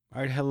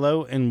All right,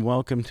 hello and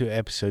welcome to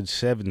episode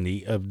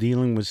 70 of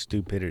Dealing with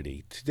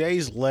Stupidity.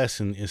 Today's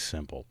lesson is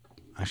simple.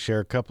 I share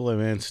a couple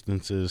of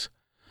instances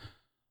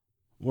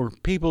where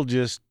people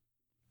just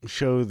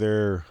show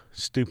their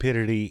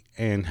stupidity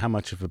and how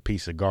much of a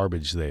piece of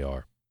garbage they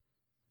are.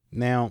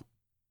 Now,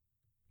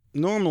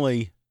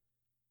 normally,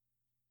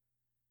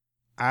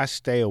 I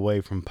stay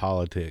away from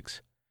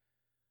politics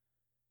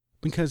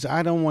because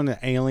I don't want to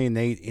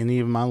alienate any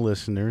of my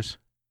listeners.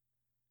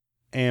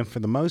 And for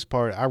the most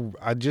part,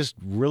 I just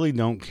really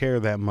don't care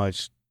that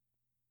much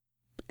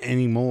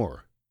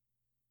anymore.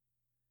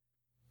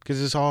 Because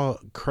it's all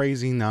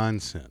crazy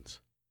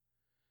nonsense.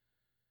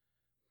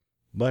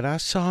 But I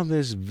saw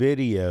this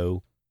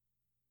video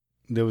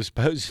that was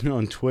posted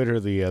on Twitter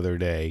the other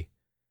day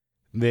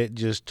that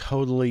just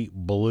totally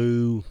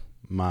blew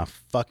my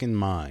fucking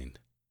mind.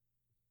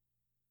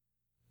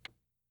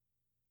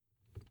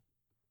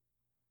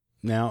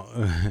 Now,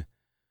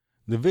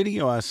 the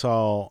video I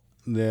saw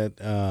that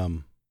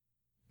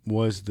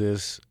was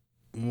this,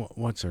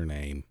 what's her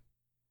name?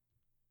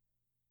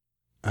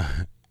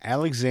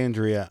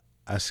 Alexandria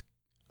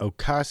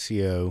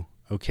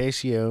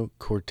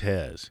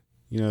Ocasio-Cortez.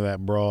 You know,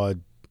 that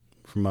broad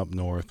from up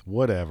north,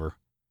 whatever.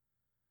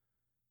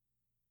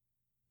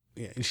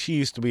 Yeah, she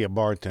used to be a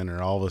bartender,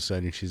 and all of a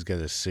sudden she's got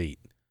a seat.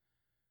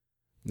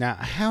 Now,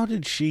 how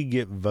did she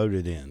get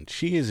voted in?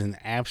 She is an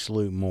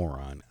absolute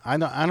moron. I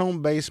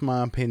don't base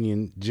my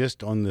opinion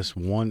just on this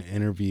one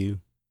interview.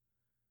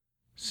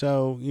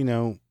 So,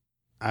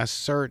 I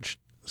searched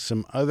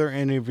some other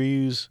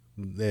interviews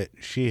that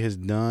she has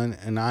done,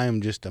 and I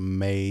am just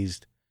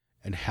amazed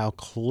at how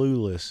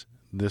clueless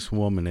this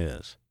woman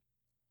is.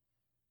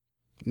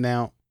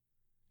 Now,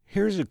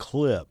 here's a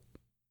clip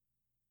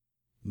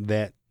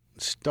that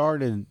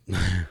started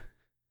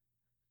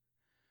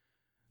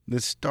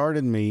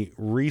me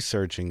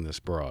researching this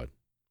broad.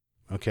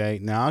 Okay,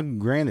 now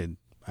granted,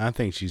 I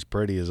think she's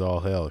pretty as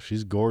all hell.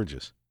 She's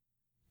gorgeous,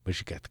 but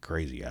she got the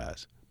crazy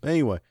eyes. But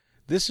anyway,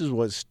 this is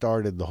what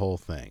started the whole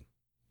thing.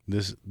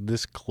 This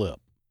clip.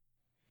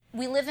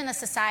 We live in a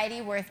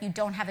society where if you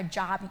don't have a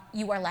job,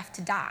 you are left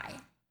to die.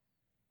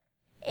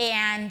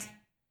 And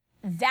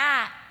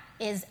that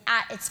is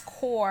at its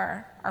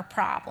core our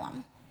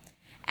problem.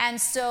 And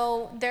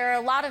so there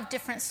are a lot of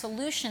different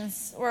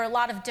solutions or a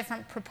lot of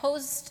different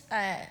proposed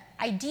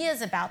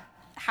ideas about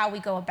how we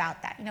go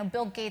about that.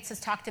 Bill Gates has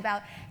talked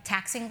about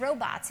taxing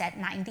robots at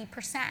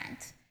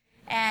 90%.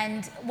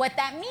 And what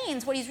that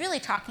means, what he's really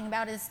talking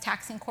about, is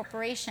taxing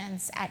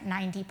corporations at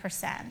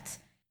 90%.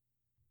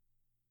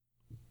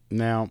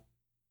 Now,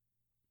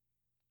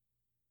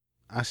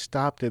 I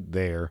stopped it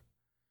there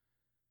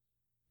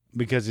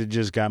because it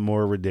just got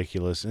more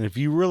ridiculous. And if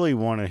you really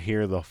want to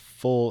hear the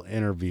full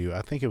interview,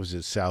 I think it was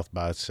at South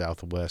by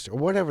Southwest or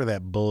whatever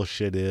that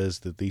bullshit is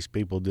that these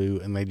people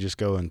do, and they just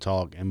go and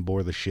talk and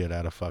bore the shit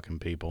out of fucking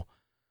people.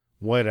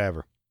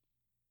 Whatever.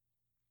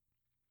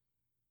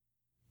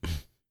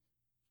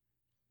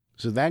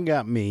 So that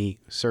got me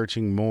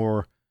searching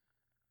more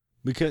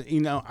because,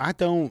 I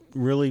don't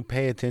really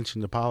pay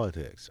attention to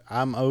politics.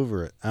 I'm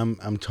over it.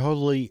 I'm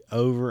totally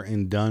over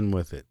and done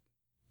with it.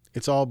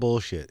 It's all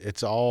bullshit.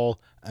 It's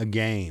all a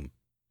game.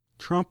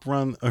 Trump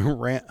won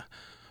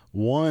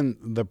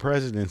the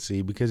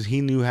presidency because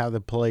he knew how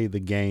to play the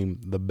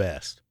game the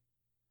best.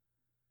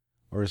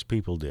 Or his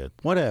people did.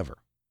 Whatever.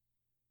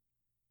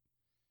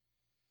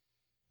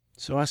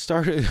 So I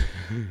started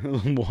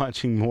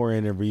watching more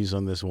interviews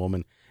on this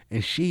woman,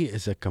 and she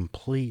is a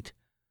complete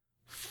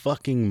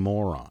fucking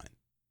moron.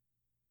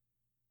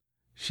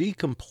 She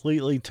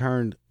completely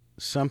turned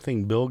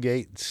something Bill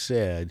Gates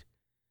said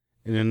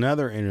in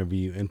another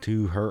interview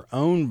into her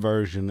own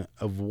version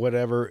of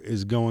whatever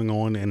is going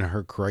on in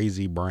her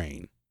crazy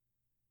brain.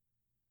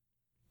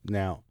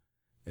 Now,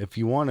 if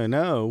you want to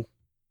know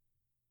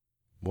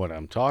what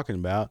I'm talking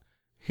about,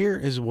 here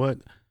is what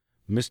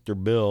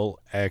Mr. Bill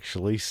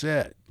actually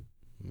said.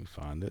 Let me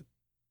find it.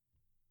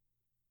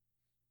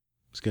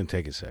 It's going to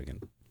take a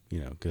second,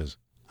 because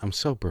I'm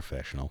so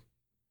professional.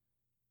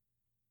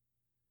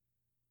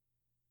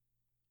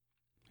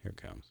 Here it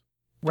comes.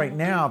 Right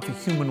now, if a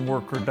human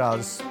worker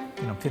does,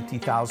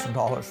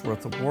 $50,000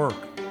 worth of work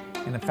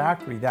in a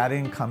factory, that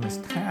income is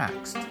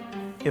taxed.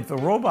 If a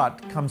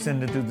robot comes in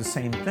to do the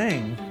same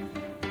thing,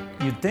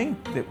 you'd think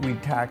that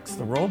we'd tax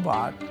the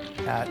robot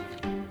at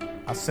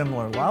a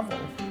similar level.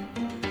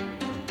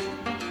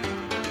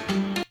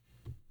 All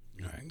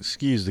right,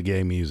 excuse the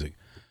gay music.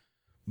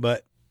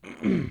 But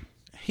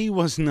he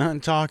was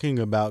not talking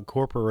about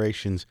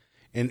corporations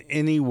in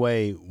any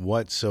way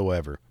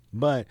whatsoever.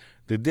 But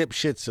the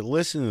dipshits that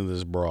listen to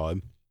this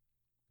broad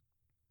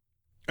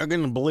are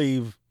going to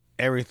believe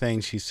everything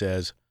she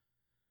says,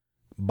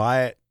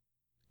 buy it,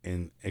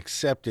 and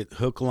accept it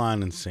hook,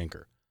 line, and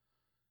sinker.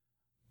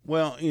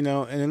 Well, and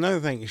another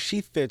thing, she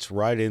fits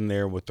right in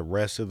there with the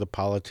rest of the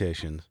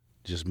politicians.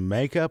 Just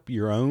make up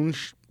your own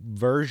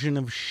version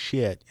of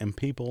shit, and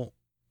people,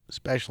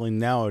 especially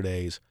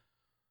nowadays,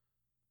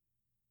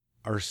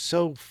 are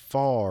so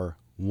far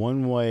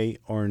one way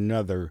or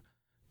another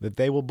that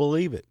they will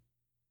believe it.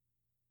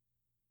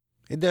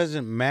 It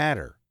doesn't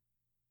matter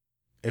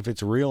if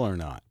it's real or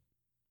not.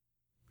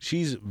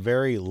 She's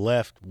very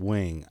left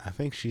wing. I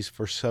think she's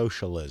for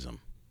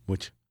socialism,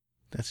 which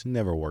that's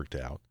never worked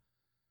out.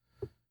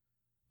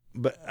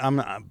 But I'm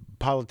not,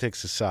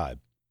 politics aside.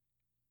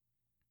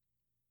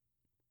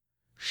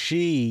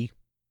 She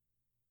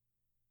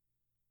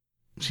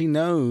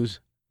knows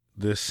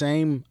the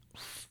same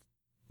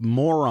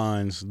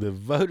morons that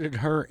voted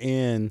her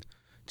in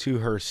to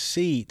her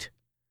seat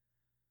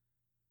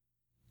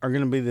are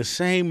going to be the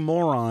same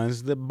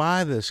morons that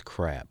buy this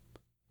crap.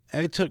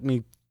 And it took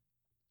me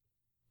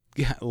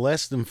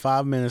less than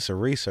 5 minutes of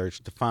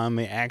research to find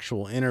the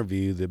actual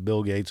interview that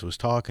Bill Gates was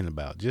talking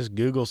about. Just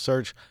Google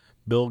search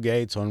Bill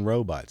Gates on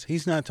robots.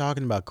 He's not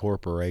talking about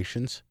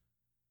corporations.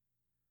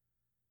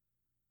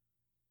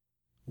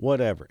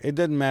 Whatever. It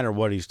doesn't matter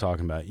what he's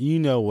talking about. You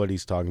know what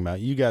he's talking about.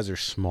 You guys are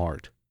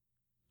smart.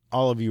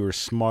 All of you are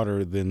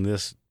smarter than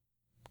this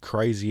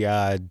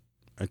crazy-eyed,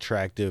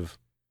 attractive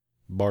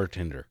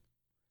bartender.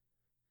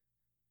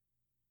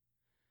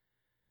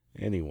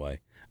 Anyway,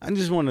 I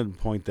just wanted to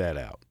point that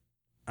out.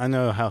 I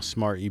know how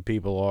smart you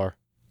people are.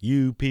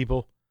 You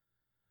people.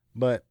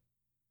 But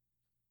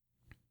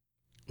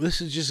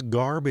this is just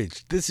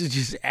garbage. This is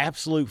just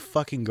absolute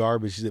fucking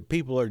garbage that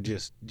people are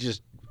just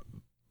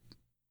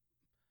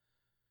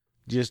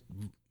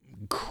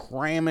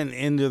cramming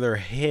into their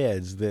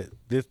heads that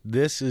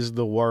this is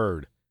the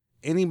word.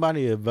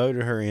 Anybody that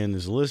voted her in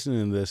is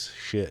listening to this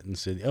shit and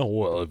said, oh,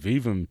 well, if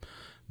even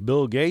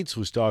Bill Gates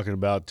was talking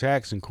about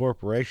taxing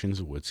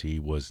corporations, which he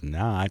was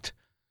not,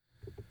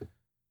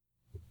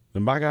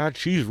 then by God,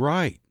 she's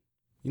right.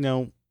 You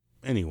know,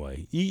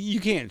 anyway, you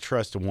can't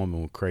trust a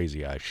woman with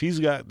crazy eyes. She's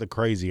got the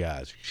crazy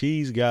eyes.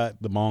 She's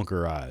got the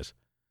bonker eyes.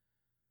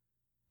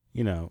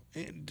 You know,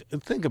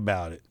 think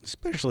about it,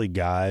 especially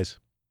guys.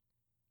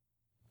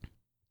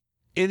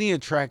 Any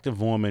attractive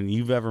woman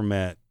you've ever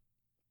met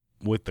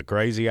with the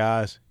crazy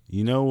eyes,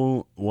 you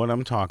know what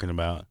I'm talking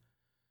about.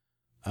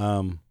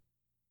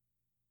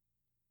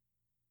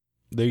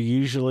 They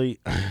usually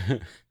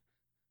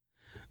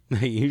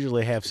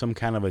have some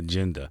kind of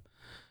agenda.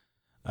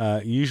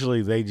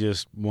 Usually they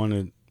just want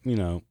to, you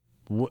know,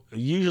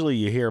 usually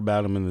you hear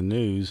about them in the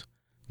news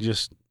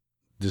just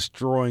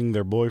destroying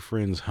their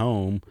boyfriend's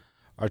home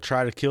or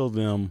try to kill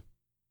them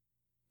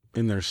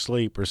in their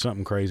sleep or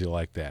something crazy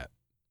like that.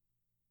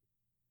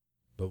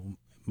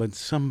 But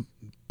some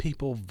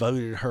people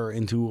voted her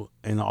into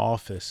an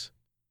office.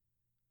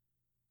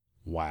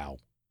 Wow.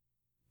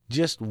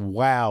 Just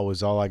wow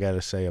is all I got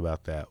to say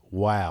about that.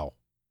 Wow.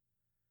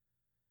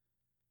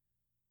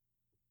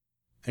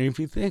 And if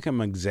you think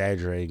I'm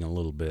exaggerating a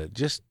little bit,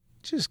 just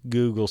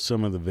Google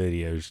some of the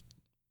videos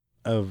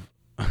of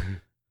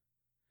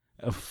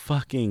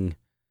fucking,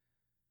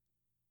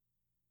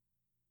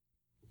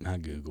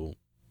 not Google,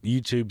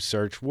 YouTube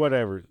search,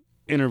 whatever,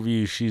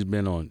 interviews she's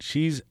been on.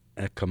 She's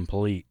a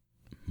complete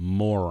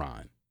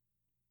moron.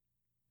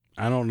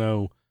 I don't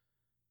know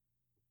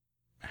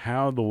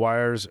how the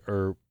wires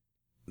are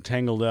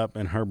tangled up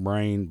in her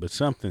brain, but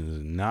something is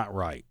not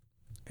right.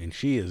 And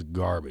she is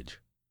garbage.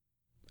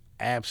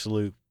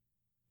 Absolute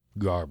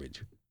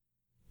garbage.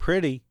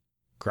 Pretty,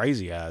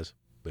 crazy eyes,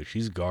 but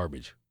she's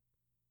garbage.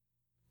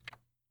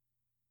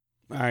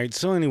 All right,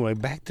 so anyway,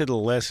 back to the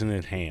lesson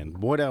at hand.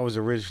 What I was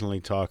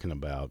originally talking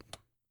about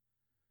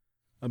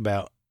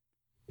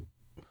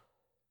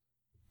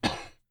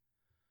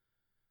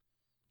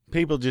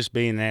people just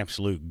being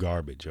absolute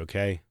garbage,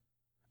 okay?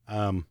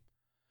 I'm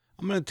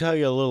going to tell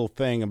you a little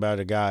thing about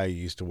a guy I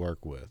used to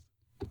work with,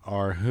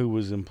 or who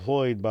was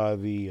employed by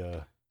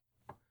the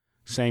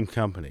same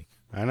company.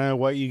 I know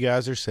what you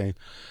guys are saying.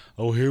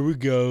 Oh, here we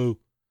go.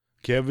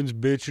 Kevin's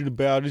bitching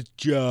about his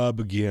job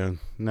again.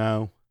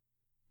 No,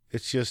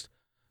 it's just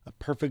a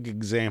perfect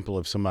example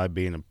of somebody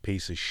being a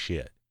piece of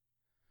shit.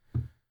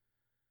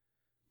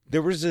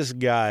 There was this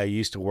guy I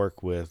used to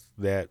work with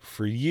that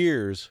for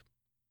years,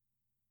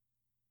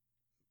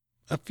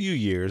 a few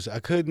years, I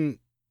couldn't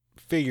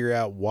figure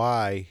out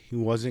why he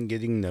wasn't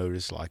getting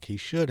noticed like he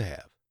should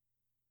have.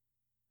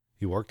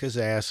 He worked his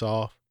ass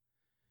off.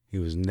 He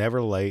was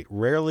never late,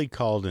 rarely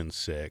called in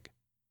sick.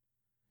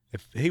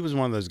 If he was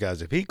one of those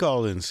guys, if he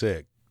called in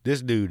sick,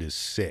 this dude is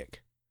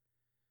sick.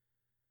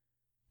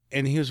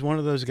 And he was one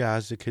of those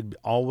guys that could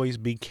always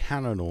be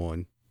counted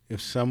on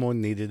if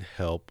someone needed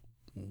help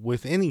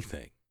with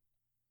anything.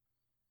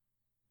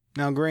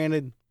 Now,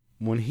 granted,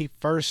 when he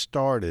first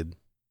started,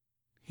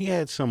 he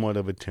had somewhat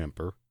of a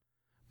temper,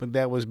 but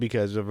that was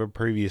because of a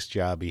previous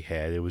job he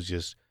had. It was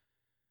just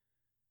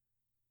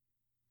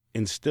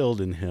instilled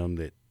in him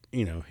that,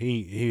 you know,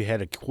 he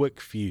had a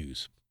quick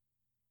fuse.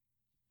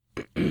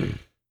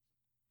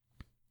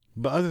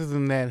 But other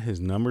than that, his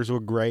numbers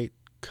were great.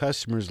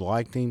 Customers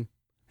liked him.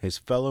 His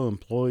fellow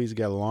employees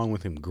got along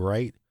with him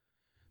great.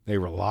 They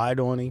relied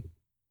on him.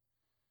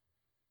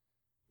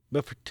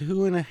 But for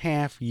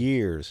 2.5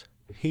 years,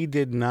 he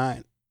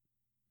didn't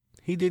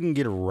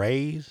get a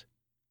raise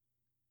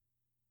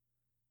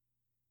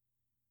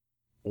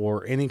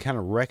or any kind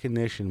of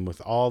recognition with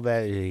all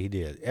that he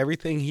did.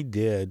 Everything he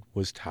did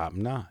was top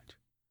notch.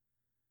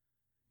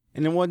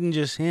 And it wasn't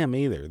just him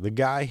either. The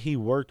guy he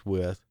worked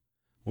with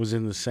was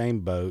in the same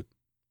boat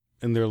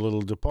in their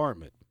little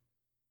department.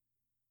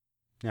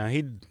 Now,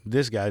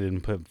 this guy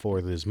didn't put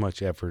forth as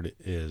much effort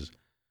as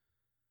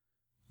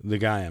the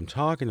guy I'm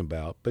talking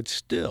about, but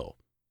still,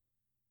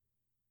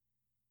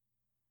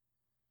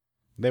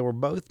 they were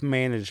both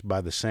managed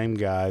by the same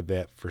guy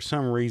that, for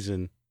some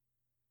reason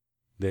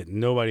that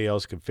nobody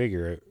else could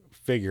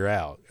figure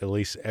out, at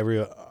least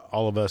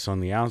all of us on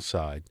the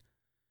outside,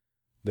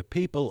 the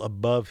people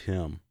above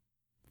him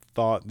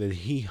thought that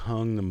he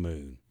hung the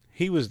moon.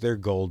 He was their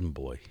golden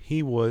boy.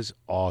 He was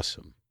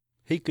awesome.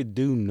 He could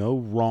do no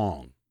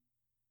wrong.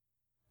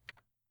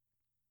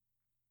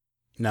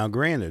 Now,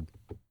 granted,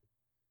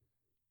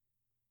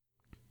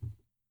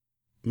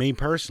 me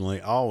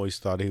personally, I always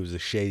thought he was a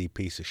shady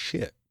piece of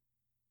shit,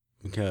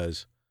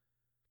 because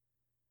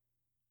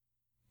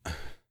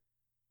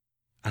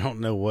I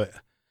don't know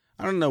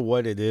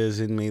what it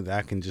is in me that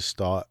I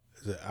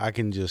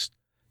can just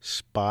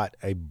spot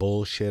a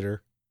bullshitter,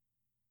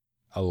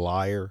 a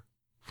liar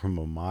from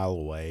a mile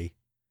away.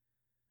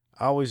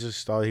 I always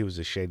just thought he was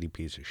a shady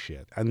piece of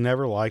shit. I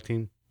never liked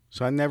him,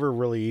 so I never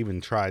really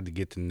even tried to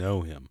get to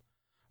know him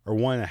or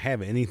want to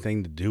have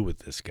anything to do with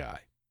this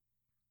guy.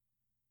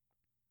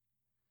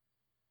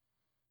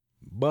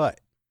 But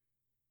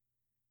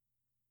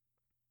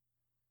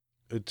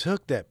it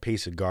took that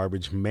piece of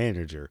garbage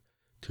manager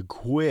to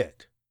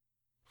quit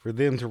for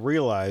them to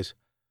realize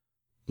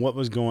what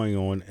was going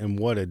on and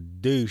what a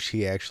douche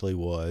he actually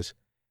was,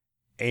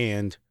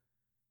 and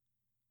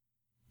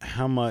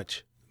how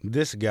much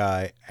this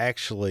guy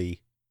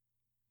actually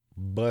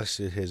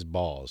busted his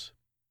balls.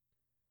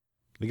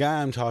 The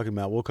guy I'm talking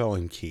about, we'll call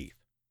him Keith.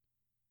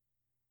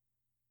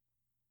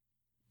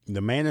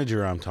 The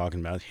manager I'm talking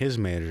about, his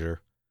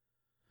manager,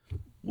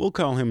 we'll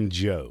call him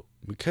Joe,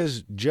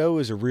 because Joe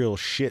is a real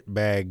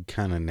shitbag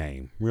kind of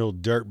name. Real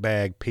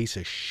dirtbag, piece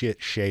of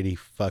shit, shady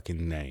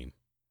fucking name.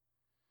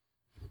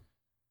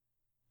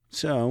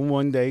 So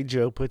one day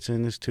Joe puts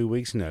in his 2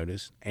 weeks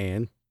notice,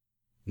 and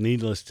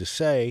needless to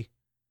say,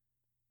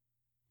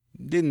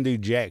 didn't do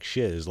jack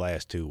shit his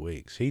last 2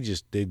 weeks. He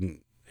just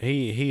didn't.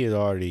 He had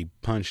already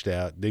punched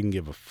out, didn't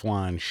give a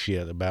flying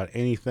shit about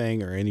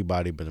anything or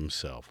anybody but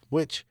himself,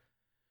 which,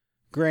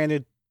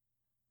 granted,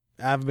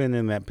 I've been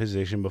in that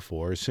position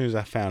before. As soon as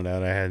I found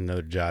out I had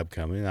another job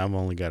coming, I've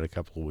only got a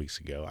couple of weeks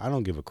ago, I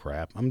don't give a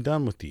crap. I'm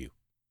done with you.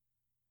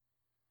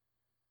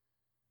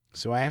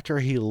 So after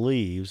he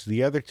leaves,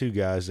 the other two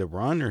guys that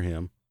were under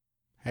him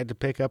had to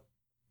pick up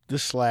the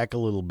slack a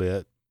little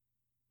bit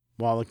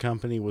while the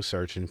company was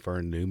searching for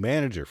a new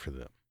manager for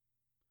them.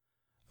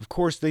 Of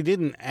course, they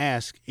didn't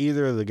ask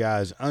either of the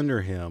guys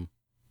under him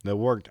that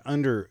worked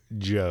under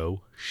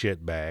Joe,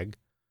 shitbag.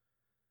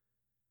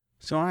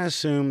 So I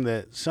assumed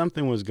that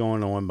something was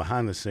going on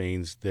behind the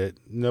scenes that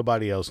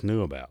nobody else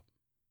knew about.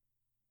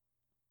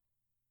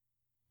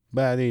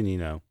 But I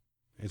didn't,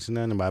 it's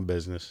none of my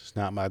business. It's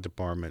not my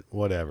department,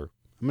 whatever.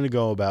 I'm going to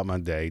go about my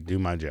day, do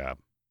my job.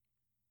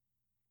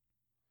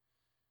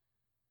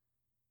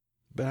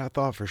 But I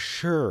thought for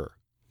sure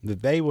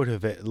that they would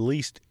have at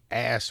least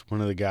asked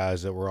one of the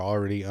guys that were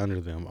already under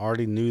them,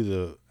 already knew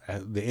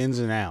the ins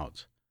and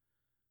outs.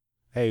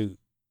 Hey,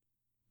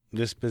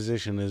 this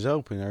position is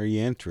open. Are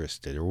you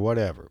interested or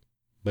whatever?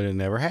 But it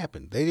never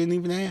happened. They didn't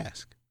even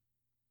ask.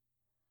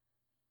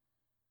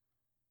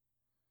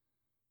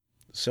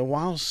 So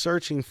while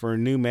searching for a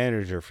new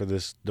manager for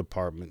this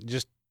department,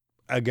 just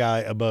a guy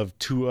above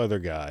two other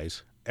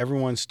guys,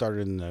 everyone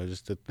started to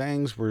notice that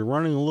things were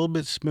running a little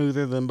bit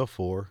smoother than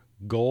before.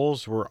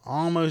 Goals were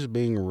almost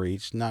being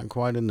reached, not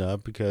quite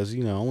enough, because,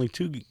 only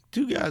two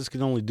guys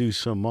can only do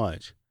so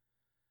much.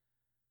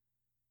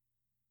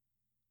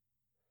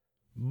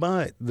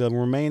 But the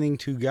remaining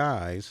two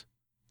guys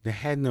that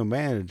had no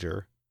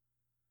manager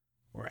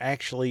were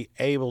actually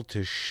able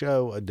to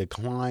show a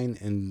decline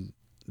in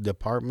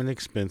department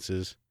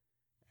expenses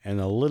and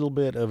a little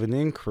bit of an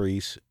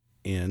increase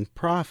in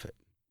profit.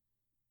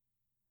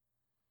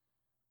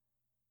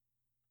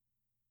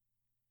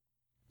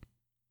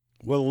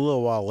 Well, a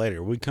little while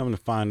later, we come to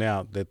find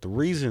out that the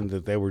reason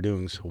that they were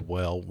doing so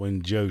well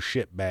when Joe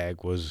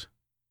Shitbag was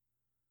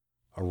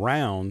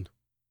around,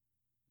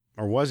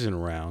 or wasn't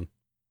around,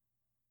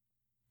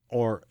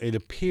 or it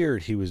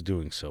appeared he was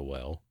doing so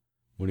well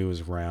when he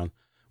was around,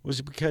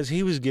 was because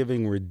he was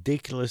giving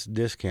ridiculous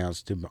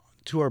discounts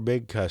to our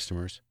big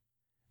customers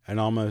and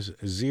almost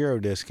zero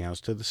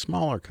discounts to the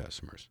smaller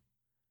customers.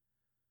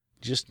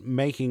 Just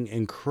making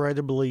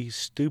incredibly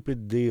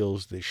stupid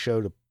deals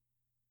that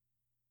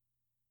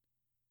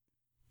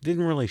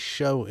didn't really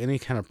show any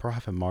kind of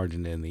profit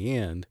margin in the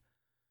end.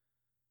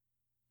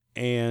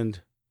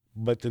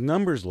 But the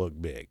numbers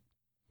looked big,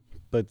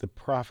 but the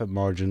profit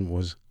margin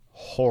was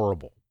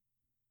horrible.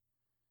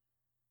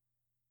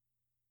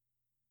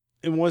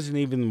 It wasn't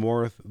even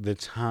worth the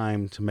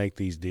time to make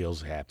these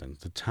deals happen,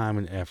 the time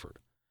and effort.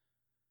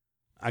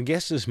 I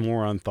guess this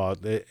moron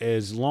thought that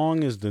as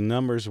long as the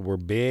numbers were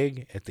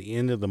big at the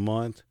end of the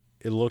month,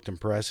 it looked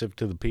impressive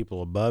to the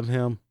people above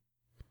him.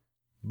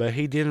 But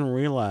he didn't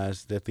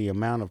realize that the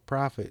amount of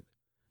profit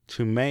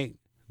to make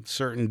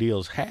certain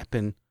deals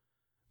happen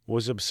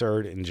was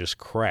absurd and just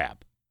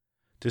crap.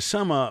 To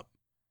sum up,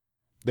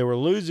 they were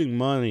losing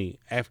money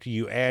after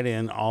you add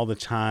in all the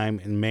time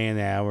and man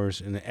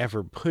hours and the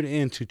effort put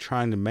into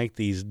trying to make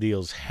these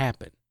deals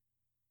happen.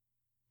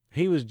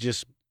 He was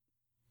just,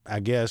 I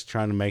guess,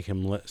 trying to make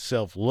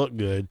himself look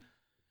good.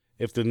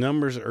 If the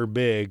numbers are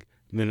big,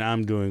 then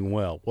I'm doing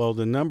well. Well,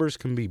 the numbers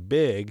can be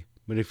big,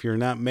 but if you're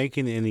not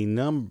making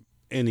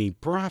any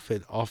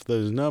profit off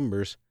those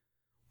numbers,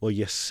 well,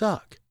 you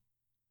suck.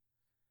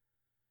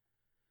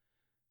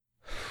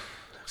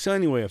 So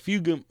anyway, a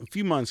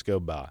few months go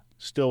by,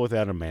 still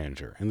without a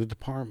manager, and the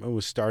department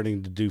was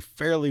starting to do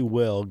fairly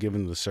well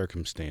given the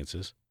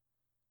circumstances.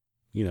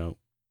 You know,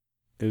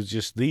 it was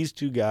just these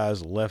two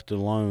guys left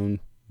alone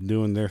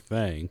doing their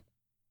thing.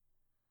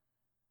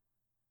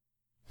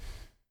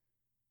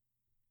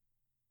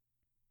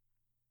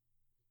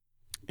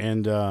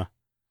 And it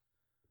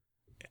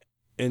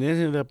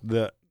ended up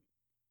the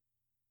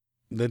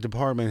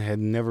department had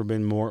never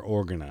been more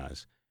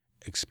organized.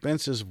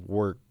 Expenses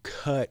were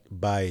cut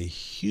by a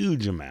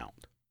huge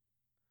amount.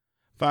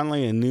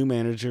 Finally, a new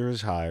manager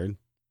is hired,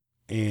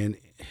 and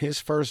his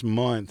first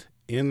month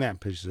in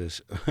that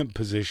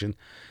position,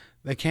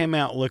 they came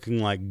out looking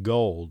like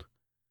gold,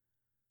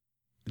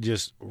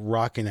 just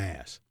rocking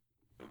ass.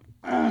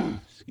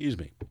 Excuse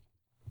me.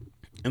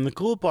 And the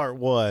cool part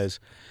was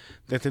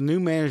that the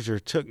new manager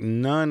took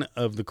none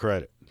of the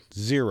credit.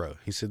 Zero.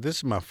 He said, "This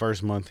is my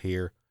first month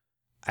here.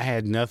 I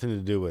had nothing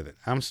to do with it.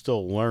 I'm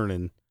still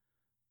learning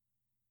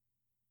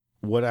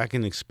what I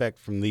can expect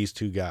from these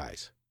two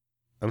guys.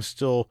 I'm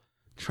still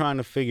trying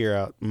to figure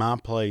out my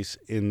place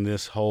in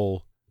this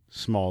whole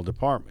small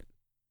department,"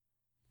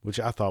 which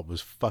I thought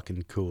was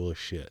fucking cool as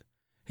shit.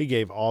 He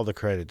gave all the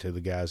credit to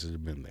the guys that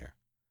had been there.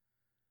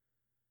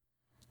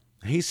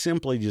 He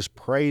simply just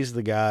praised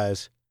the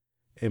guys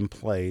in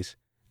place,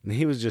 and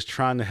he was just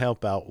trying to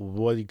help out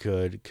what he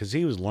could because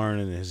he was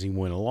learning as he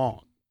went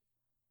along.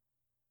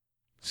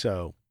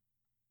 So,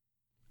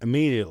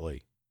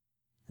 immediately,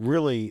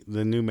 really,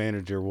 the new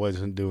manager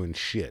wasn't doing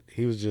shit.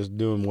 He was just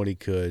doing what he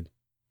could,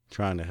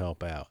 trying to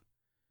help out.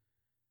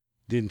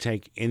 Didn't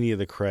take any of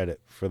the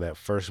credit for that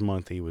first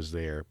month he was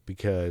there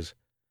because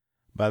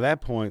by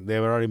that point, they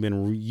had already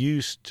been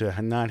used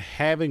to not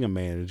having a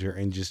manager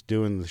and just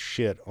doing the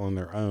shit on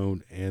their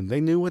own, and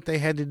they knew what they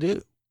had to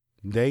do.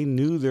 They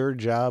knew their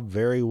job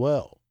very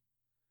well.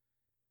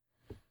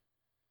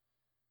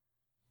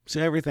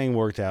 So everything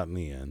worked out in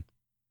the end.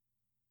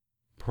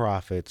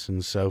 Profits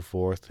and so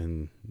forth,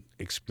 and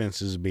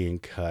expenses being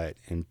cut,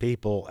 and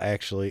people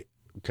actually,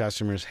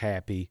 customers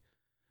happy,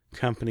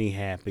 company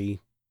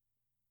happy,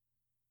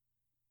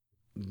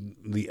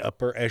 the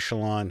upper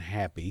echelon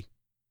happy,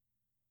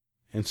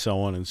 and so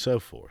on and so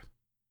forth.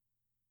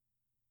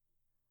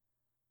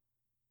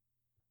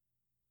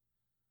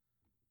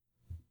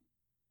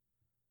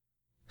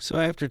 So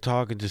after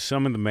talking to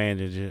some of the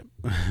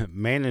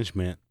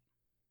management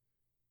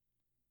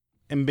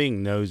and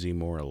being nosy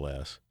more or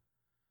less,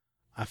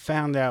 I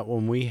found out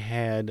when we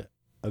had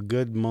a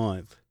good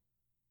month,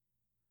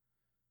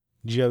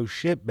 Joe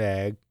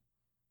Shitbag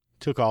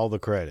took all the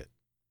credit.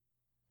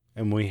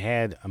 And we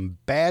had a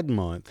bad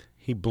month,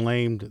 he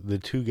blamed the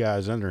two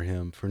guys under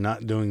him for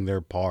not doing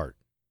their part.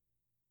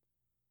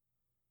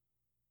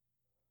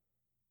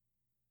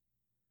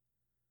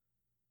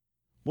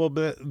 Well,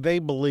 but they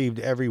believed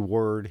every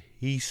word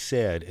he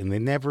said, and they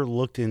never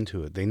looked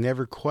into it. They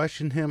never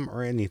questioned him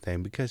or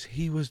anything because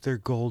he was their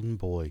golden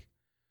boy.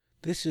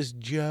 This is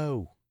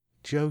Joe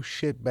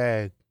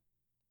Shitbag.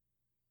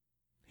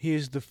 He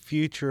is the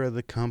future of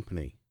the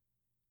company.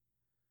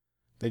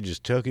 They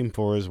just took him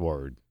for his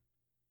word.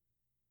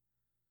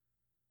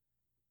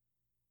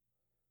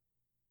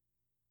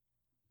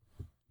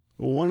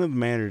 Well, one of the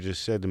managers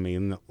said to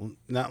me,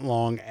 not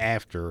long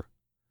after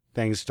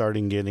things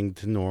started getting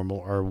to normal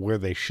or where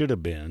they should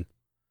have been,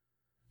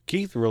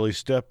 Keith really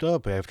stepped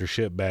up after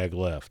Shitbag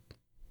left.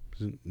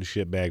 The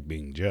Shitbag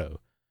being Joe.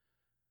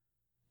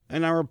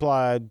 And I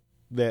replied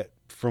that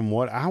from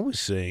what I was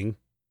seeing,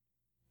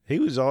 he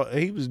was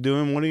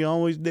doing what he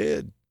always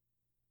did.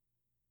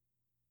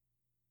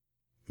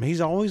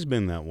 He's always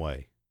been that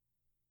way.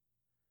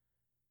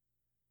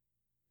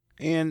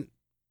 And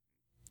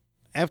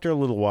after a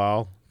little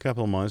while, a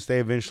couple of months, they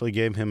eventually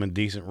gave him a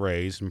decent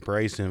raise and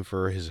praised him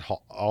for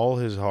all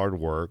his hard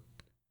work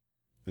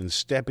and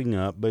stepping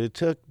up. But it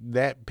took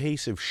that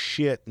piece of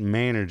shit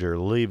manager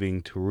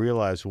leaving to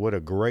realize what a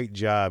great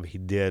job he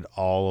did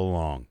all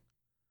along.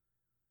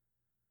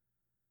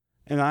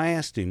 And I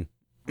asked him,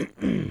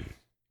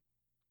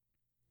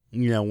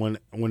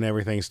 when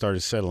everything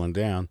started settling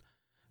down,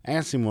 I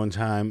asked him one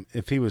time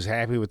if he was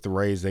happy with the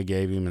raise they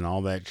gave him and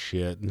all that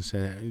shit, and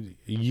said,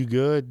 "Are you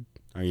good?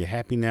 Are you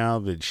happy now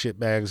that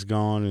Shitbag's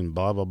gone and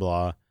blah, blah,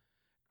 blah?"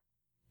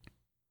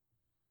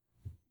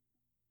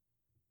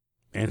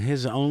 And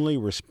his only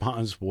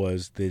response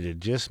was that it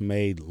just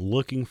made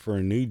looking for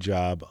a new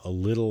job a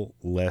little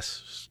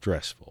less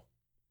stressful.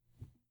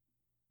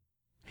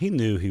 He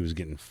knew he was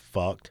getting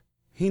fucked.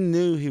 He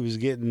knew he was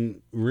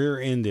getting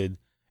rear-ended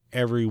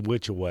every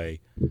which way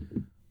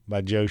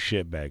by Joe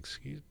Shitbag.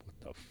 Excuse me,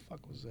 what the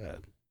fuck was that?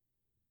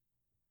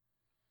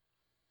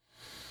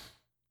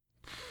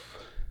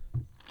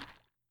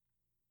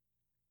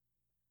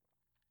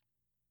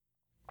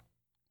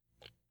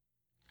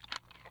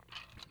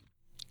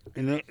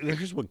 And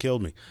here's what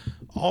killed me.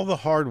 All the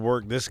hard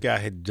work this guy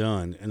had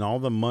done and all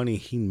the money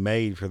he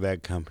made for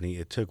that company,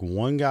 it took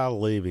one guy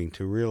leaving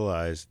to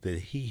realize that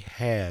he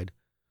had,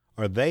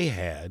 or they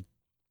had,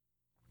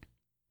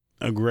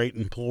 a great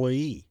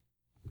employee.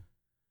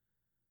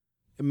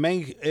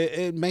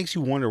 It makes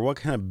you wonder what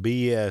kind of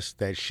BS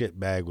that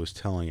shitbag was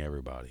telling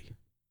everybody.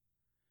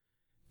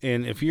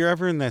 And if you're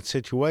ever in that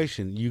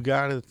situation, you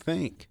got to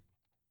think,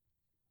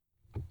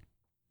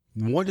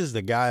 what is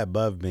the guy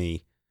above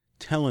me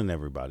telling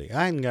everybody?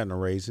 I hadn't gotten a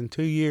raise in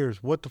 2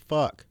 years. What the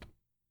fuck?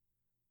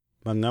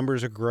 My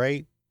numbers are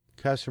great.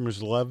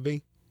 Customers love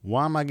me.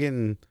 Why am I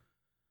getting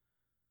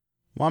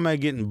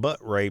butt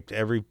raped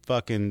every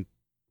fucking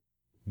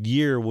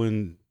year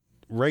when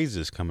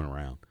raises coming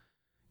around?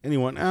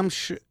 Anyway, I'm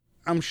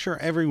sure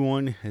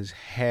everyone has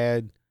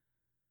had,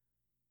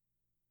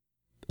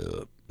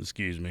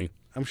 excuse me.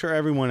 I'm sure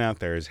everyone out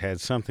there has had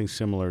something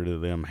similar to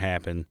them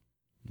happen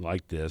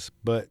like this,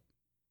 but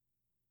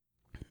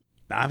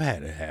I've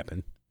had it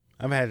happen.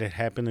 I've had it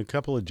happen in a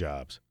couple of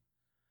jobs.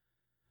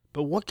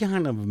 But what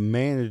kind of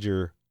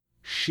manager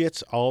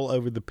shits all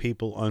over the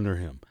people under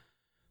him?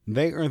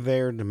 They are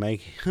there to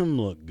make him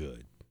look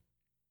good.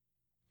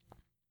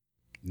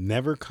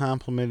 Never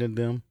complimented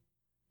them.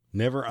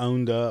 Never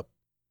owned up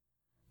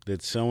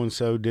that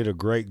so-and-so did a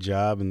great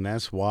job and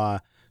that's why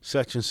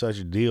such and such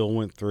a deal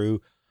went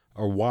through,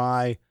 or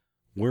why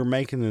we're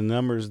making the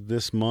numbers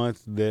this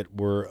month that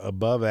were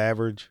above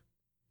average.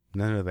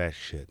 None of that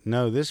shit.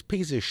 No, this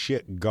piece of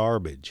shit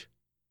garbage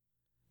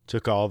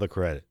took all the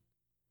credit.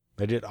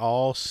 Made it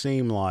all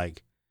seem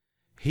like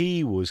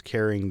he was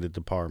carrying the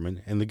department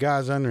and the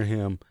guys under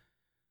him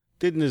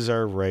didn't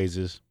deserve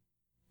raises.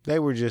 They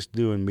were just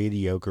doing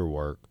mediocre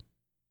work.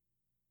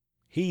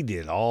 He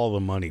did all the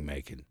money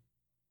making.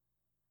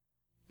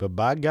 But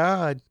by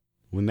God,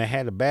 when they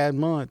had a bad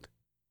month,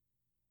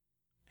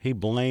 he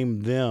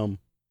blamed them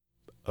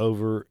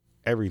over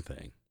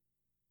everything.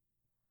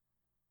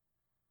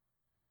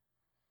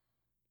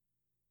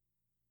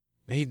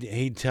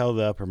 He'd tell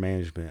the upper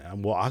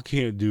management, well, I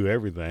can't do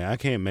everything. I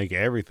can't make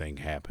everything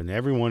happen.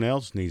 Everyone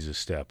else needs to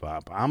step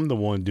up. I'm the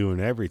one doing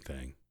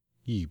everything.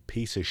 You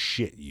piece of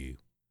shit, you.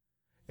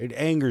 It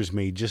angers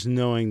me just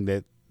knowing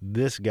that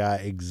this guy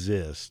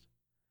exists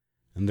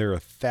and there are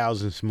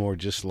thousands more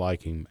just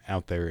like him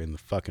out there in the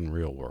fucking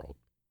real world.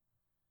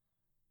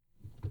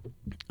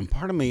 And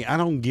part of me, I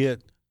don't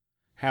get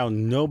how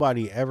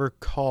nobody ever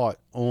caught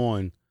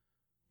on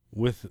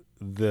with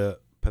the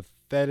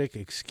pathetic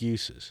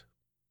excuses.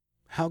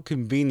 How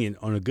convenient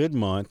on a good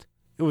month,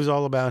 it was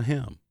all about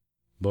him.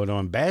 But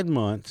on bad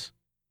months,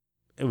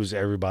 it was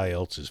everybody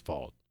else's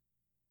fault.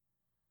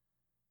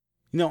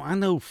 You know, I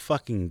know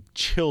fucking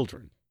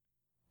children.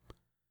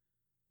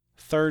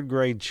 3rd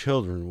grade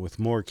children with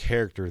more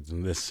character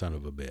than this son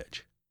of a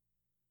bitch.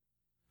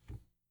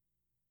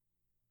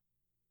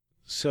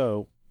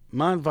 So,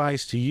 my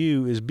advice to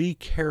you is be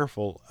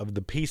careful of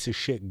the piece of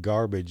shit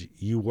garbage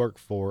you work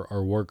for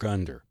or work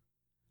under.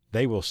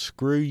 They will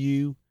screw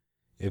you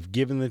if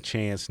given the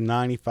chance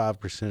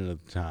 95%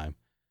 of the time.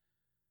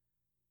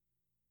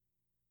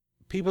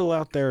 People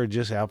out there are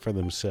just out for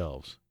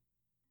themselves.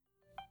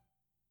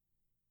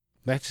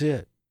 That's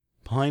it.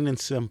 Plain and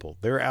simple.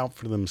 They're out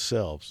for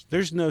themselves.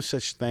 There's no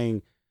such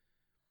thing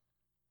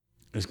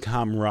as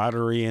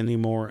camaraderie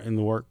anymore in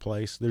the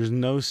workplace. There's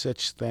no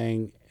such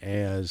thing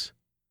as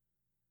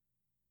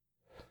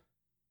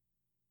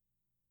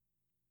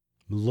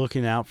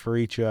looking out for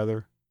each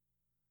other.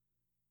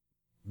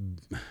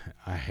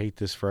 I hate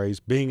this phrase,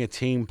 being a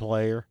team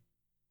player.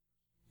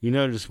 You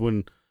notice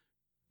when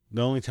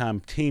the only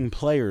time team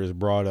player is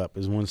brought up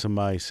is when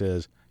somebody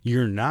says,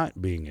 you're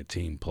not being a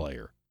team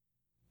player.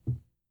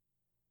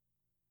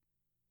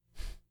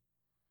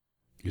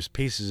 There's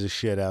pieces of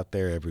shit out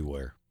there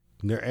everywhere.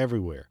 They're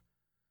everywhere.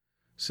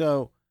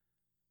 So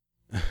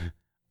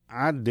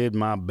I did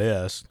my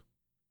best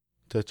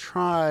to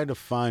try to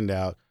find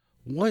out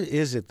what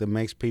is it that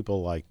makes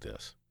people like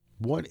this?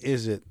 What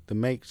is it that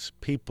makes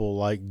people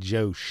like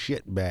Joe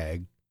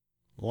Shitbag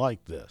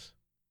like this?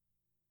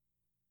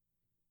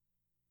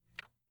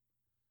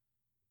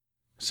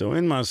 So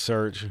in my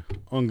search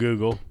on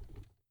Google,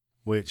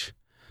 which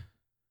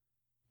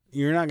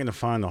you're not going to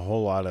find a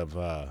whole lot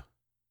of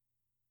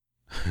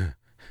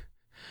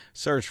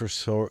search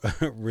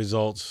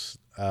results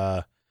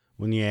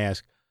when you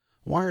ask,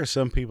 why are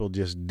some people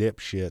just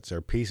dipshits or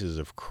pieces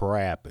of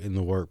crap in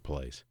the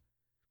workplace?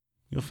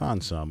 You'll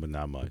find some, but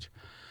not much.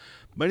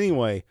 But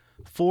anyway,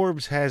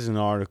 Forbes has an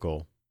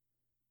article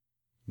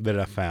that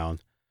I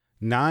found.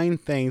 9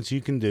 things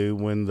you can do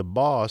when the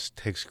boss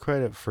takes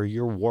credit for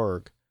your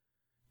work,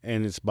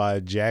 and it's by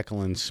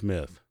Jacqueline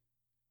Smith.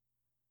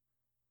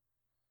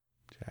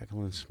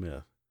 Jacqueline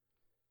Smith.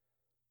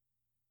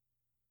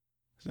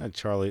 It's not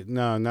Charlie.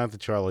 No, not the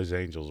Charlie's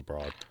Angels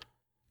broad.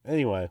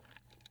 Anyway,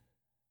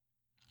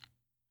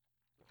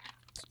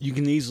 you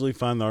can easily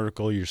find the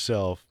article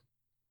yourself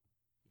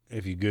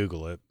if you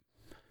Google it.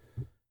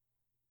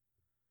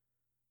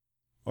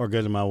 Or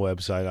go to my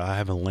website. I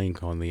have a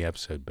link on the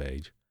episode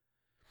page.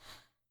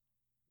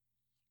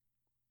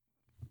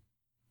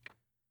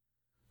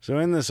 So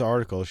in this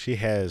article, she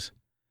has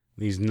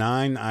these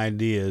 9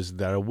 ideas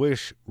that I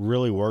wish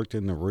really worked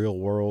in the real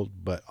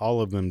world, but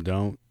all of them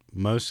don't.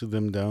 Most of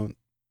them don't.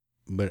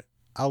 But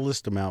I'll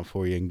list them out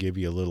for you and give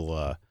you a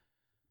little,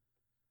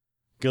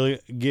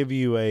 give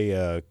you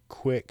a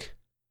quick,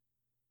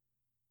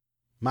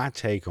 my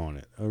take on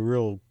it. A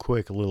real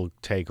quick little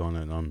take on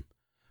it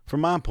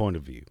from my point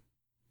of view.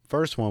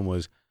 First one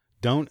was,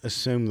 don't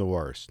assume the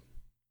worst.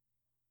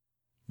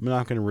 I'm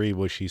not going to read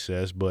what she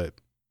says,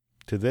 but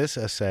to this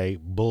I say,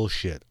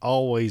 bullshit.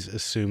 Always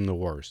assume the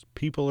worst.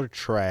 People are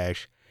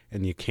trash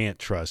and you can't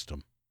trust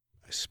them,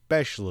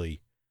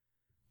 especially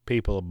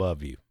people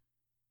above you.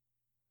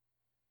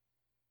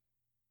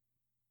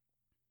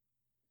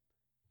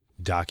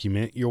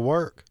 Document your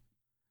work.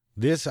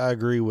 This I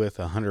agree with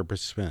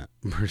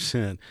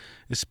 100%,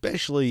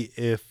 especially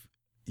if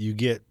you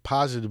get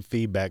positive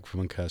feedback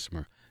from a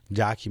customer.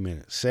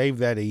 Document it. Save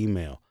that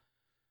email.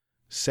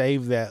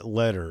 Save that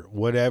letter,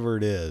 whatever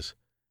it is.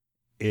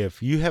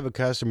 If you have a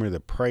customer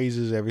that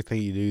praises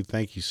everything you do,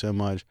 thank you so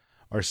much,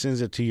 or sends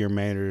it to your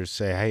manager,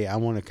 say, hey, I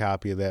want a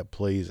copy of that,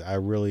 please. I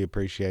really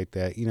appreciate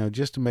that. You know,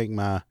 just to make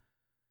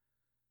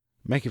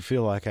it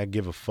feel like I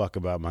give a fuck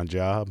about my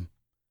job.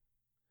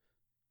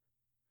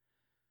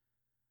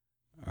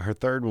 Her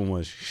third one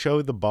was,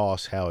 show the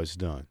boss how it's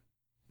done.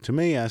 To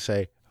me, I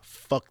say,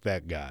 fuck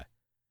that guy.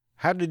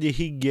 How did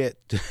he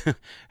get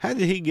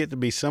to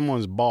be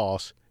someone's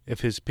boss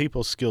if his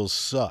people skills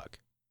suck?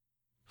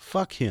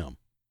 Fuck him.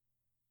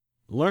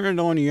 Learn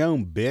it on your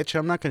own, bitch.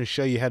 I'm not going to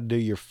show you how to do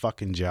your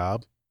fucking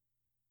job.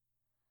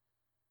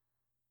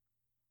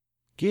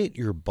 Get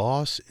your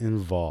boss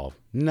involved.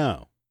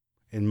 No.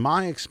 In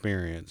my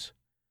experience,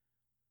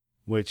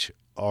 which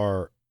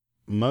are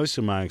most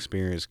of my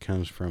experience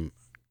comes from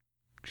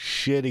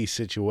shitty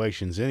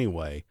situations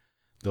anyway,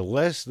 the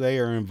less they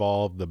are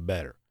involved, the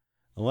better.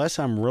 Unless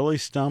I'm really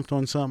stumped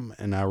on something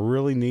and I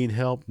really need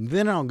help,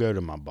 then I'll go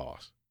to my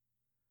boss.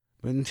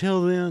 But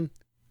until then,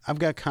 I've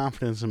got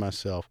confidence in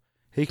myself.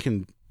 He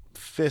can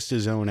fist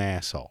his own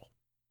asshole.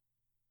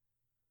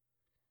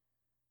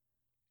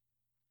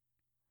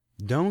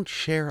 Don't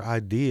share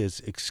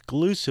ideas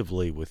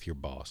exclusively with your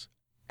boss.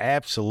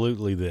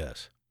 Absolutely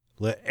this.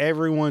 Let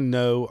everyone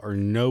know or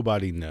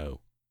nobody know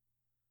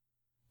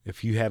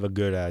if you have a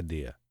good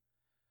idea.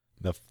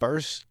 The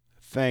first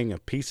thing a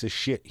piece of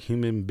shit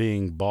human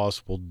being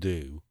boss will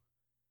do,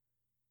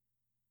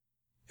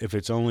 if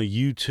it's only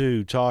you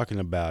two talking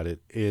about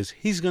it, is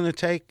he's going to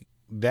take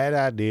that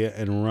idea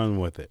and run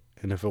with it.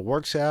 And if it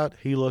works out,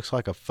 he looks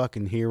like a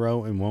fucking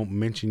hero and won't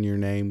mention your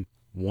name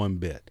one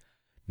bit.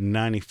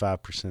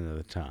 95% of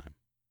the time.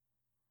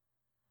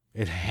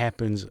 It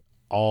happens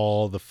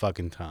all the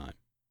fucking time.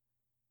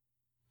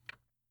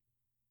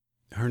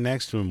 Her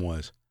next one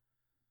was,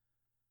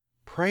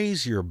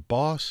 praise your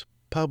boss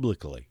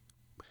publicly.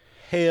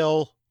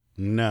 Hell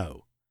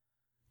no.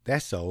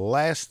 That's the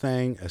last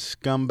thing a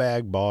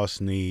scumbag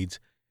boss needs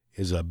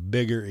is a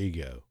bigger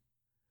ego.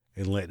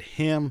 And let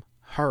him,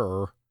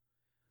 her,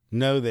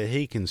 know that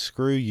he can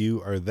screw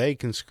you or they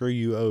can screw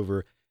you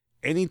over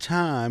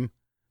anytime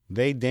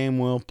they damn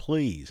well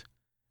please.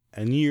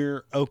 And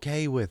you're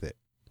okay with it.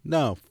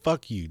 No,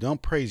 fuck you.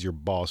 Don't praise your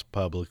boss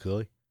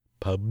publicly.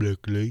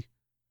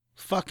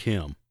 Fuck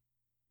him.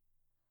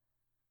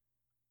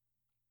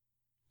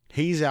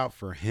 He's out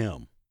for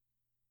him.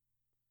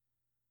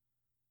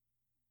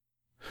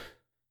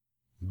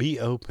 Be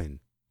open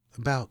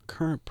about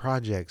current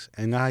projects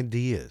and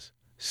ideas.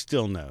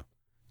 Still no.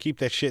 Keep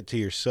that shit to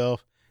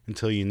yourself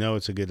until you know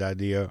it's a good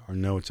idea or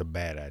know it's a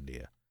bad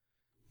idea.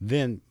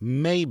 Then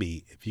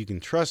maybe, if you can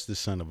trust the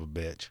son of a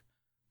bitch,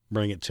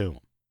 bring it to him.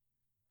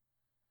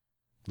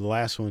 The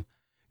last one,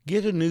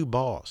 get a new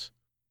boss.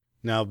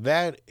 Now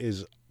that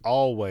is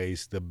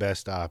always the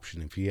best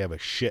option if you have a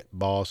shit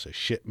boss, a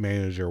shit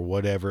manager,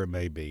 whatever it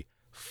may be.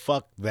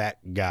 Fuck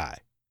that guy.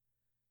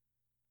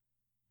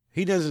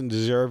 He doesn't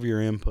deserve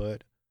your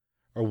input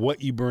or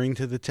what you bring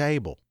to the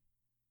table.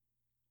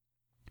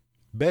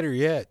 Better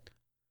yet,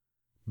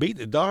 beat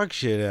the dog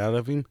shit out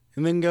of him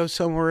and then go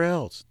somewhere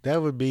else.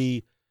 That would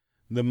be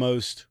the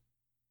most,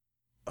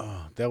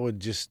 that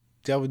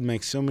would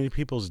make so many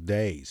people's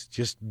days.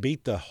 Just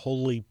beat the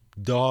holy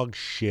dog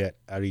shit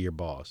out of your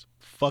boss.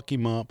 Fuck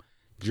him up,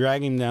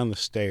 drag him down the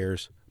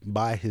stairs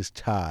by his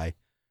tie,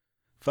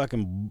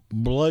 fucking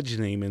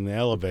bludgeon him in the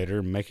elevator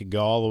and make it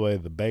go all the way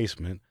to the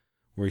basement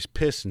where he's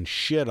pissing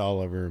shit all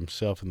over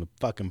himself in the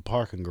fucking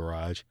parking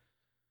garage.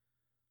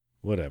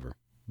 Whatever.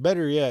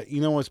 Better yet,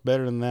 you know what's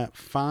better than that?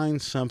 Find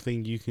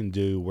something you can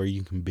do where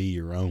you can be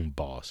your own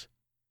boss.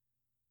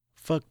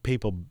 Fuck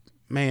people.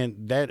 Man,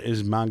 that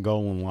is my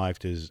goal in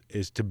life is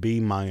to be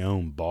my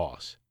own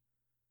boss.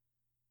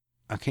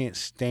 I can't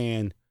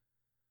stand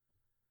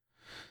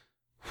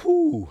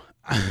Whew.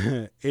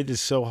 It is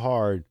so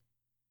hard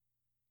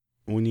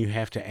when you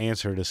have to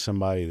answer to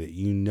somebody that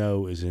you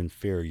know is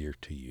inferior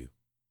to you.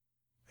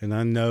 And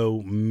I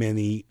know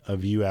many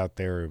of you out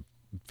there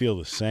feel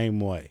the same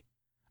way.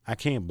 I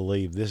can't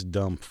believe this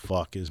dumb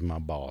fuck is my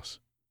boss.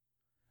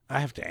 I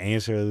have to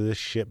answer to this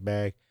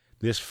shitbag,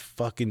 this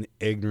fucking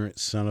ignorant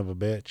son of a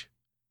bitch.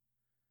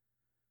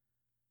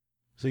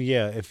 So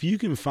yeah, if you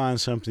can find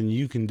something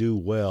you can do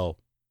well,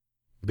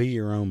 be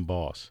your own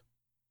boss.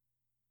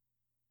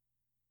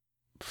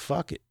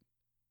 Fuck it.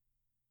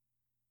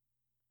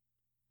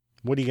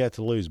 What do you got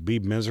to lose? Be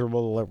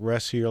miserable the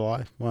rest of your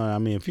life? Well, I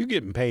mean, if you're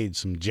getting paid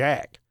some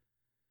jack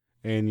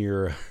and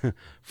your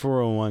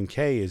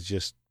 401k is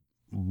just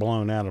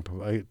blown out of,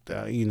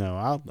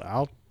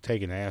 I'll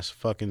take an ass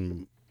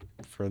fucking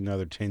for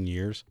another 10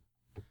 years.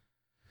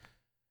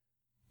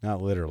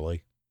 Not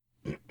literally.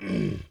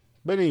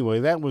 But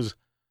anyway, that was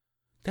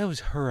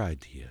her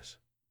ideas.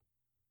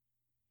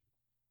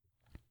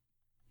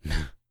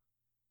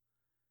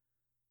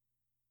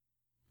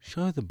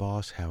 Show the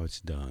boss how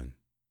it's done.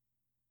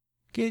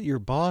 Get your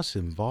boss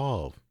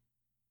involved.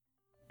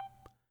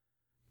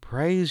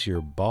 Praise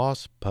your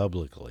boss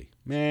publicly.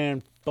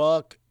 Man,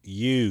 fuck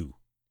you.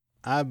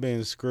 I've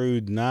been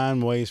screwed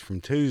 9 ways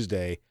from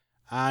Tuesday.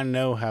 I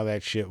know how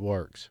that shit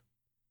works.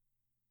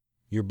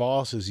 Your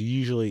boss is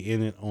usually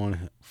in it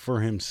for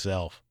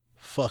himself.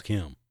 Fuck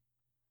him.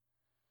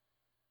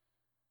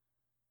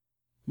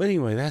 But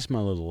anyway, that's my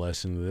little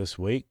lesson this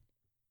week.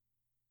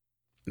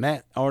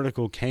 That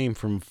article came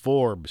from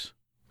Forbes.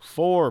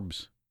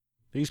 Forbes.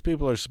 These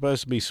people are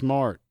supposed to be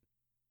smart.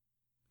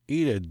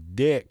 Eat a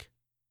dick.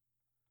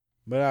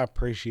 But I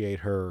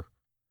appreciate her,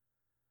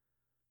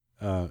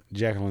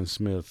 Jacqueline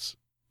Smith's.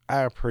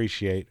 I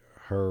appreciate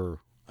her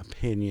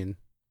opinion.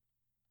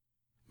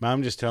 But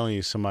I'm just telling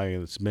you, somebody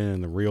that's been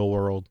in the real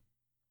world,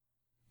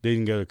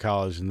 didn't go to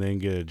college and then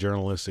get a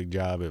journalistic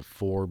job at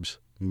Forbes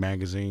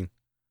magazine.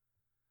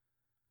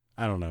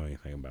 I don't know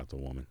anything about the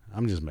woman.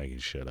 I'm just making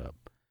shit up.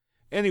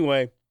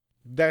 Anyway,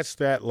 that's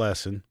that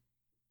lesson.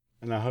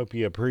 And I hope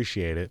you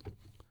appreciate it.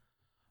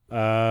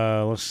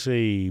 Let's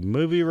see.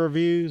 Movie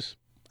reviews.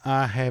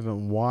 I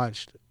haven't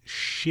watched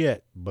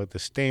shit but the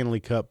Stanley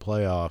Cup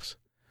playoffs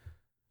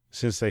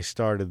since they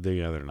started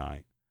the other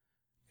night.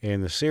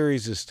 And the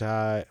series is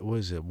tied,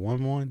 was it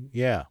 1-1?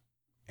 Yeah.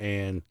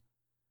 And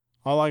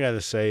all I got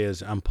to say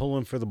is I'm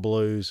pulling for the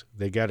Blues.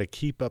 They got to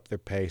keep up their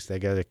pace. They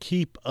got to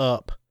keep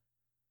up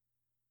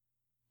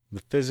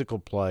the physical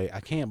play.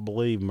 I can't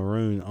believe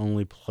Maroon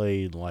only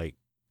played like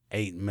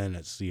 8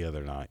 minutes the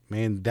other night.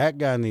 Man, that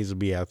guy needs to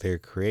be out there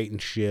creating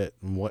shit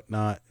and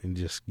whatnot and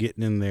just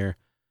getting in there.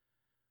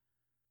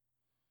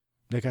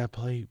 They got to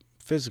play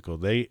physical.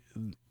 They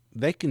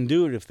can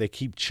do it if they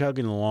keep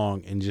chugging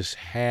along and just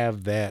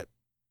have that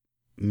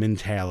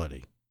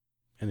mentality.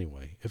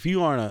 Anyway, if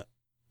you aren't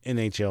an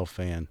NHL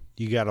fan,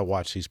 you got to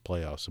watch these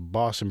playoffs. The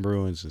Boston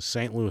Bruins and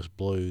St. Louis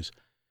Blues.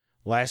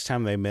 Last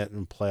time they met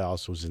in the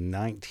playoffs was in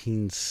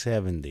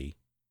 1970,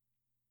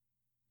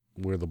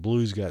 where the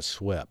Blues got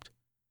swept.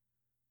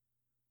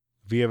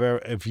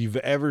 If you've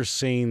ever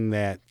seen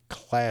that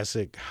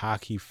classic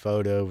hockey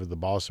photo of the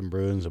Boston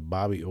Bruins of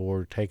Bobby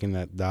Orr taking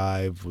that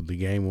dive with the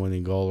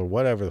game-winning goal or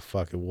whatever the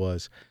fuck it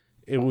was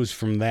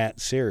from that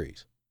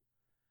series.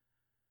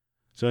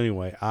 So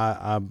anyway,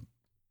 I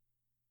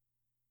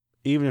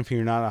even if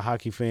you're not a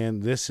hockey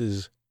fan, this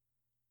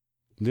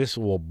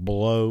will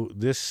blow.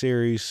 This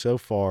series so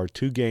far,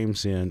 2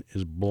 games in,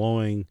 is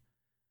blowing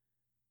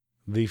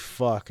the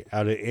fuck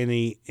out of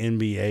any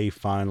NBA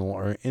final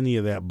or any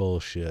of that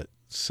bullshit.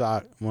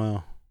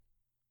 Well,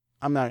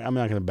 I'm not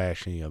going to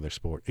bash any other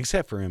sport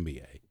except for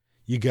NBA.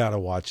 You got to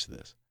watch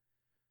this.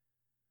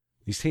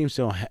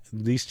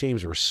 These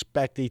teams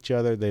respect each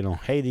other. They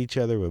don't hate each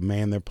other, but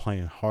man, they're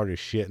playing hard as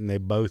shit, and they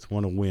both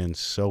want to win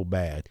so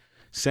bad.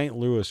 St.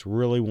 Louis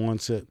really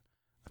wants it.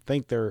 I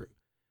think they're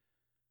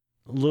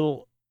a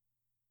little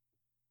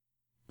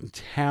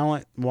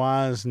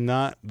talent-wise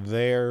not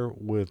there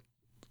with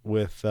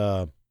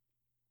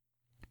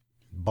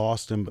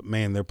Boston, but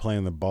man, they're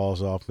playing their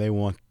balls off. They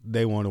want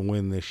to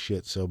win this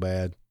shit so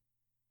bad.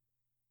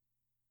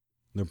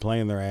 They're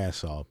playing their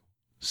ass off.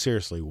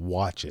 Seriously,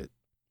 watch it.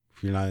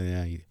 If you're not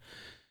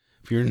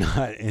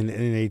an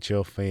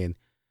NHL fan,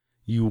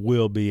 you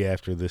will be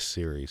after this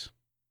series.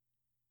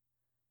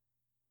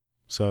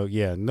 So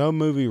yeah, no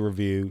movie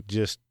review,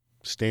 just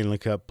Stanley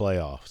Cup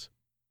playoffs.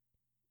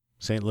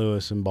 St.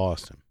 Louis and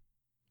Boston.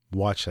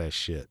 Watch that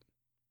shit.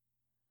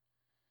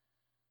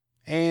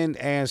 And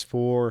as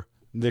for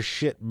the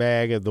shit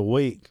bag of the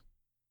week,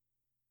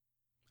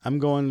 I'm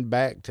going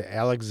back to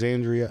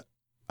Alexandria.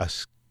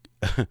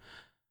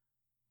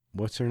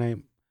 What's her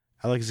name?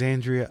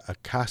 Alexandria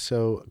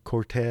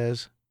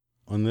Ocasio-Cortez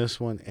on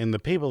this one. And the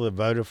people that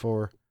voted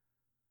for her,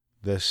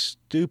 the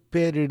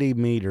stupidity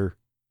meter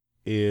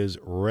is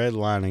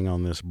redlining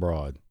on this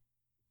broad.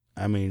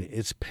 I mean,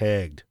 it's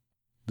pegged.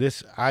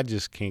 I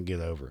just can't get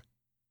over it.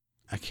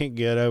 I can't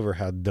get over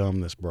how dumb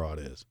this broad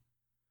is.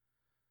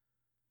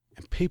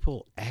 And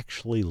people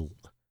actually,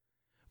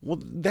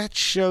 well, that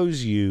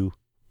shows you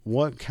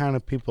what kind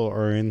of people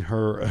are in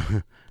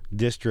her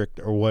district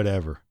or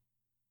whatever.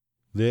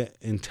 The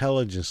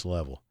intelligence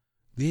level.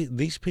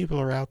 These people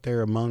are out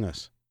there among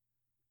us.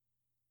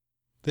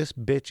 This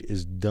bitch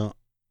is dumb.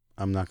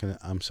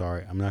 I'm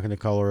sorry. I'm not gonna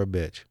call her a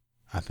bitch.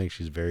 I think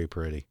she's very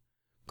pretty.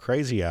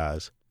 Crazy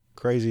eyes.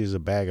 Crazy as a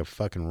bag of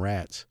fucking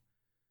rats.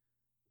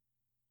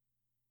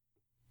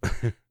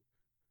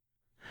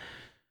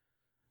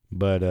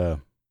 But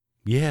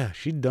yeah,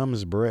 she's dumb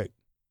as a brick.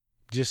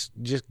 Just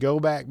go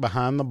back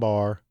behind the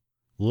bar,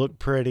 look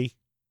pretty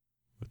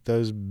with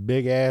those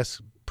big ass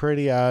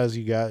pretty eyes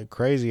you got,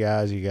 crazy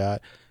eyes you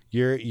got.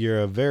 You're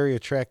a very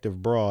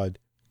attractive broad.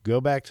 Go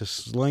back to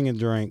slinging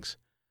drinks.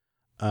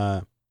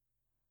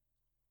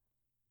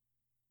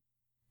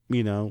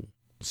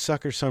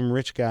 Sucker some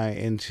rich guy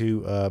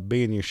into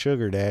being your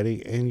sugar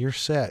daddy, and you're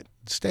set.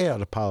 Stay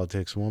out of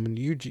politics, woman.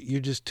 You're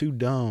just too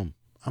dumb.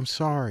 I'm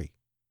sorry.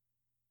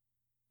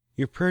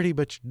 You're pretty,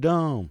 but you're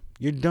dumb.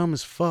 You're dumb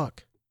as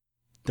fuck.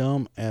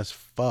 Dumb as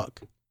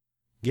fuck.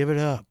 Give it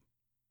up.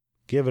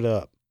 Give it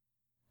up.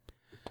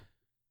 I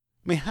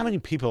mean, how many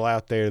people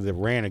out there that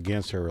ran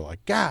against her are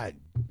like, God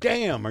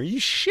damn, are you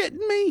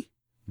shitting me?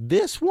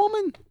 This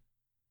woman?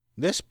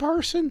 This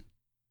person?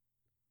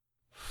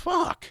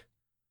 Fuck.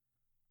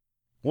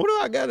 What do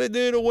I got to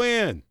do to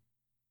win?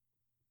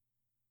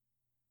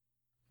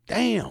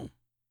 Damn.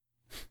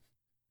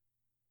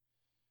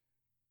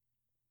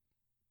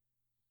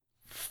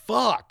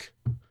 Fuck.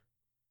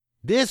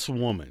 This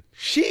woman,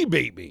 she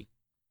beat me.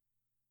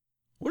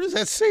 What does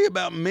that say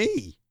about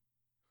me?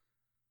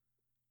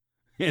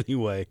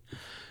 Anyway,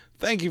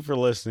 thank you for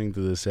listening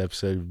to this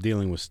episode of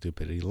Dealing with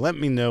Stupidity. Let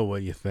me know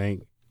what you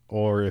think,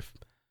 or if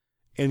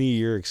any of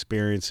your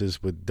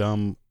experiences with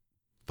dumb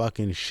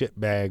fucking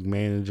shitbag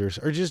managers,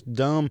 or just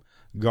dumb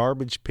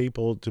garbage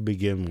people to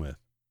begin with.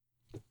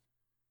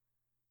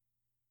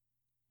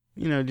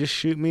 Just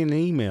shoot me an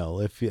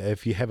email if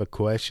you have a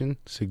question,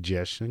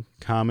 suggestion,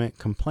 comment,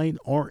 complaint,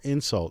 or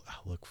insult. I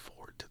look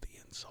forward to the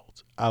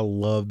insults. I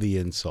love the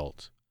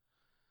insults.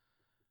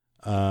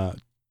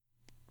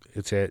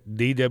 It's at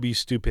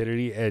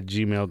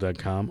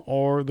dwstupidity@gmail.com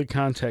or the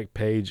contact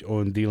page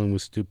on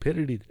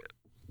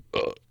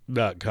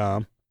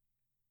dealingwithstupidity.com,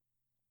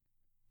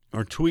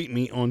 or tweet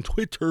me on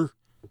Twitter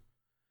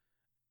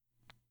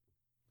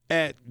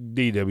at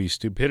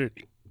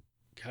dwstupidity.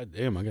 God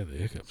damn, I got the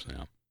hiccups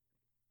now.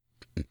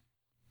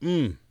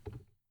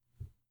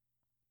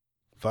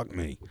 Fuck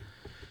me.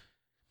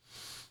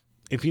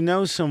 If you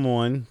know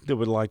someone that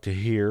would like to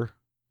hear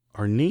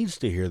or needs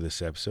to hear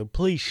this episode,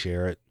 please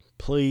share it.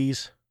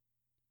 Please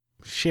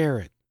share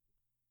it.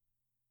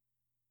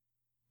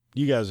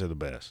 You guys are the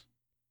best.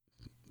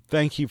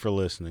 Thank you for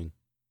listening.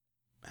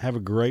 Have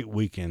a great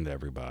weekend,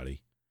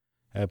 everybody.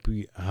 I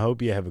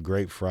hope you have a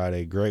great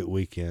Friday, great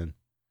weekend.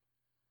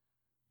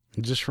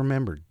 And just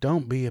remember,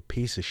 don't be a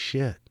piece of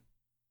shit.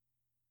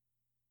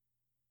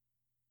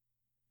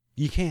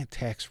 You can't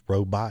tax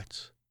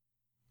robots,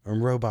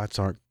 and robots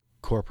aren't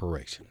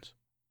corporations.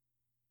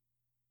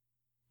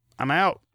 I'm out.